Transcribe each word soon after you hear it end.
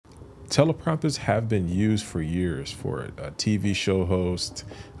teleprompters have been used for years for TV show hosts.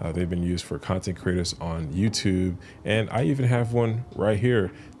 They've been used for content creators on YouTube. And I even have one right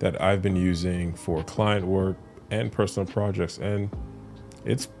here that I've been using for client work and personal projects. And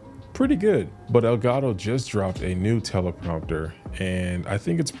it's pretty good. But Elgato just dropped a new teleprompter and I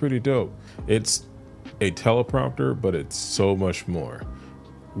think it's pretty dope. It's a teleprompter, but it's so much more.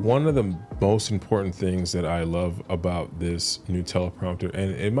 One of the most important things that I love about this new teleprompter,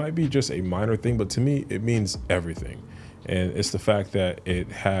 and it might be just a minor thing, but to me, it means everything. And it's the fact that it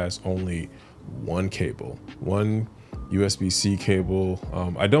has only one cable, one USB-C cable.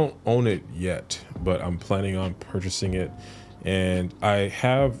 I don't own it yet, but I'm planning on purchasing it. And I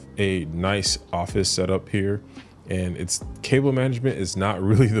have a nice office setup here, and its cable management is not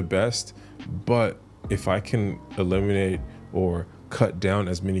really the best, but if I can eliminate or cut down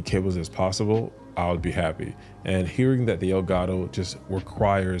as many cables as possible, I would be happy. And hearing that the Elgato just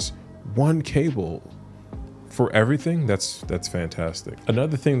requires one cable for everything, that's fantastic.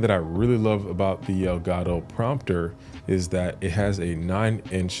 Another thing that I really love about the Elgato prompter is that it has a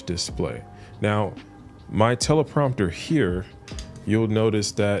 9-inch display. Now, my teleprompter here, you'll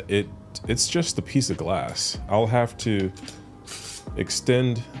notice that it's just a piece of glass. I'll have to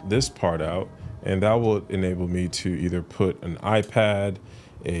extend this part out, and that will enable me to either put an iPad,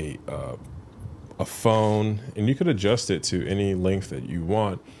 a phone, and you could adjust it to any length that you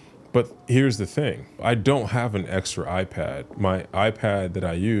want. But here's the thing, I don't have an extra iPad. My iPad that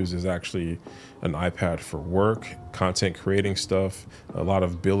I use is actually an iPad for work, content creating stuff, a lot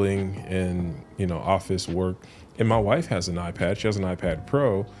of billing and office work. And my wife has an iPad, she has an iPad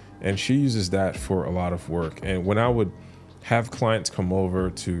Pro, and she uses that for a lot of work. And when I would have clients come over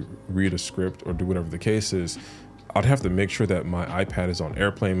to read a script or do whatever the case is, I'd have to make sure that my iPad is on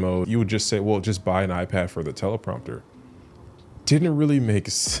airplane mode. You would just say, well, just buy an iPad for the teleprompter. Didn't really make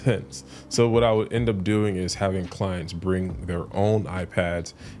sense. So what I would end up doing is having clients bring their own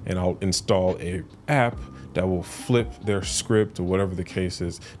iPads, and I'll install a app that will flip their script or whatever the case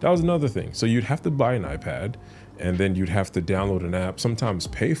is. That was another thing. So you'd have to buy an iPad, and then you'd have to download an app, sometimes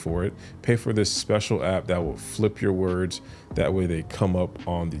pay for it, pay for this special app that will flip your words. That way they come up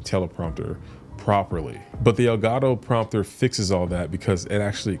on the teleprompter properly. But the Elgato prompter fixes all that because it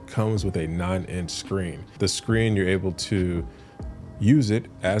actually comes with a 9-inch screen. The screen, you're able to use it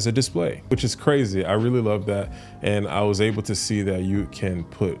as a display, which is crazy. I really love that. And I was able to see that you can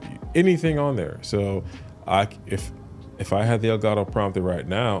put anything on there. So if I had the Elgato prompter right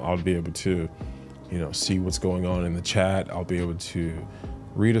now, I'll be able to see what's going on in the chat. I'll be able to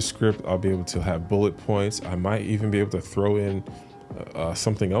read a script. I'll be able to have bullet points. I might even be able to throw in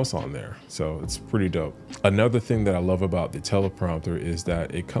something else on there. So it's pretty dope. Another thing that I love about the teleprompter is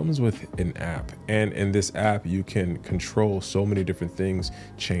that it comes with an app. And in this app, you can control so many different things,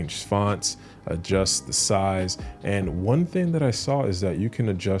 change fonts, adjust the size. And one thing that I saw is that you can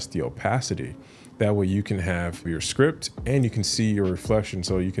adjust the opacity. That way you can have your script and you can see your reflection.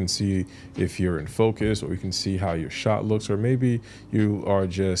 So you can see if you're in focus, or you can see how your shot looks, or maybe you are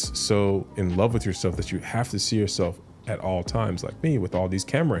just so in love with yourself that you have to see yourself at all times, like me with all these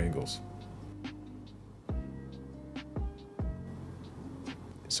camera angles.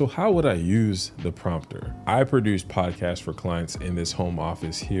 So how would I use the prompter? I produce podcasts for clients in this home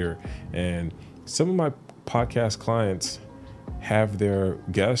office here, and some of my podcast clients have their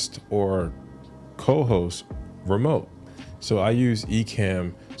guest or co-host remote. So I use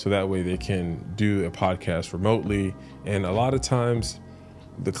Ecamm so that way they can do a podcast remotely. And a lot of times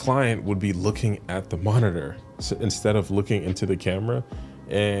the client would be looking at the monitor instead of looking into the camera.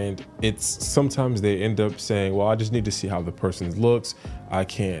 And it's sometimes they end up saying, well, I just need to see how the person looks. I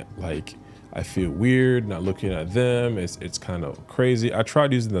can't, I feel weird not looking at them. It's kind of crazy. I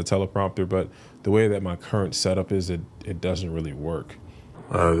tried using the teleprompter, but the way that my current setup is, it doesn't really work.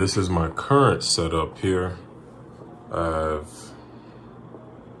 This is my current setup here. I have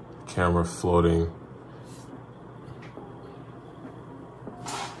camera floating.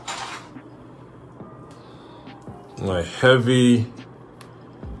 My heavy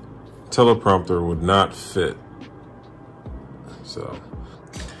teleprompter would not fit. So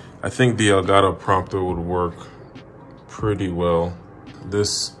I think the Elgato prompter would work pretty well.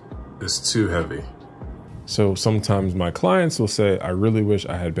 This is too heavy. So sometimes my clients will say, I really wish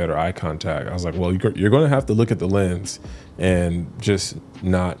I had better eye contact. I was like, well, you're going to have to look at the lens and just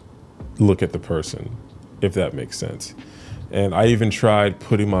not look at the person, if that makes sense. And I even tried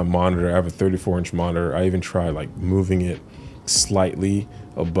putting my monitor, I have a 34-inch monitor. I even tried moving it slightly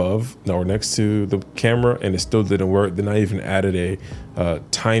above or next to the camera, and it still didn't work. Then I even added a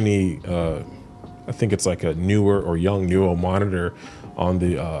tiny, I think it's like a newer or young Neo monitor on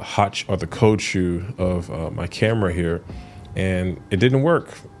the or the code shoe of my camera here, and it didn't work.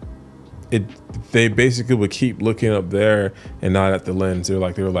 They basically would keep looking up there and not at the lens. They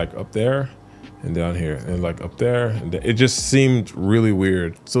were like up there and down here and like up there, and it just seemed really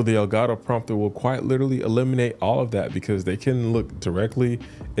weird. So the Elgato prompter will quite literally eliminate all of that, because they can look directly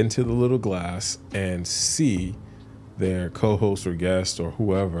into the little glass and see their co-host or guest or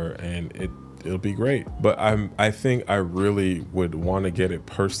whoever, and it'll be great. But I think I really would want to get it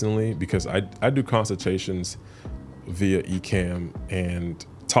personally, because I do consultations via eCam, and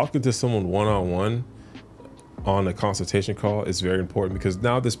talking to someone one-on-one on a consultation call is very important, because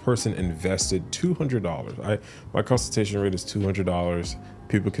now this person invested $200. My consultation rate is $200.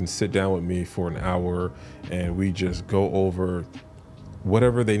 People can sit down with me for an hour and we just go over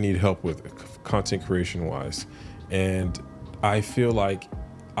whatever they need help with content creation wise. And I feel like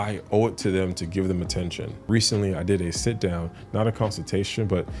I owe it to them to give them attention. Recently, I did a sit down, not a consultation,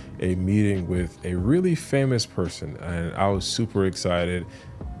 but a meeting with a really famous person, and I was super excited.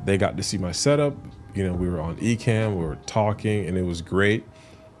 They got to see my setup. You know, we were on eCam, we were talking, and it was great.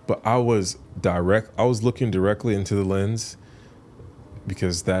 But I was looking directly into the lens,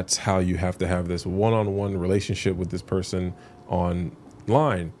 because that's how you have to have this one-on-one relationship with this person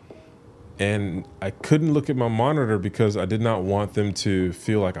online. And I couldn't look at my monitor because I did not want them to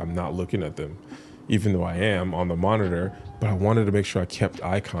feel like I'm not looking at them, even though I am on the monitor, but I wanted to make sure I kept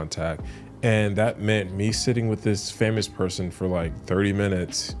eye contact. And that meant me sitting with this famous person for like 30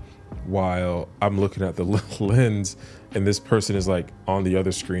 minutes while I'm looking at the lens, and this person is like on the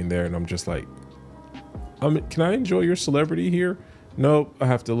other screen there, and I'm just like, can I enjoy your celebrity here? Nope, I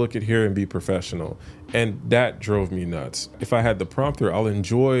have to look at here and be professional. And that drove me nuts. If I had the prompter, I'll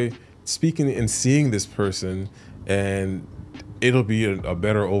enjoy speaking and seeing this person, and it'll be a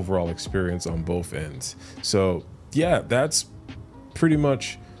better overall experience on both ends. So yeah, that's pretty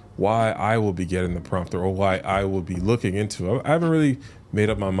much why I will be getting the prompter, or why I will be looking into it. I haven't really made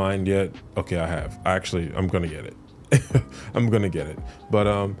up my mind yet. Okay, I'm gonna get it. I'm gonna get it.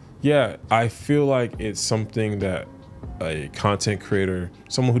 But yeah, I feel like it's something that a content creator,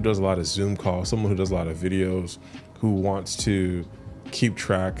 someone who does a lot of Zoom calls, someone who does a lot of videos, who wants to keep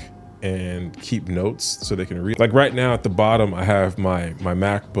track and keep notes so they can read. Like right now at the bottom, I have my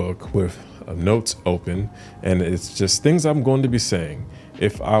MacBook with notes open, and it's just things I'm going to be saying.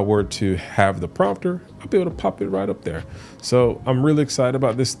 If I were to have the prompter, I'll be able to pop it right up there. So I'm really excited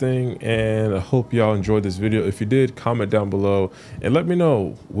about this thing, and I hope y'all enjoyed this video. If you did, comment down below and let me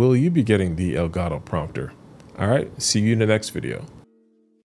know, will you be getting the Elgato prompter? All right, see you in the next video.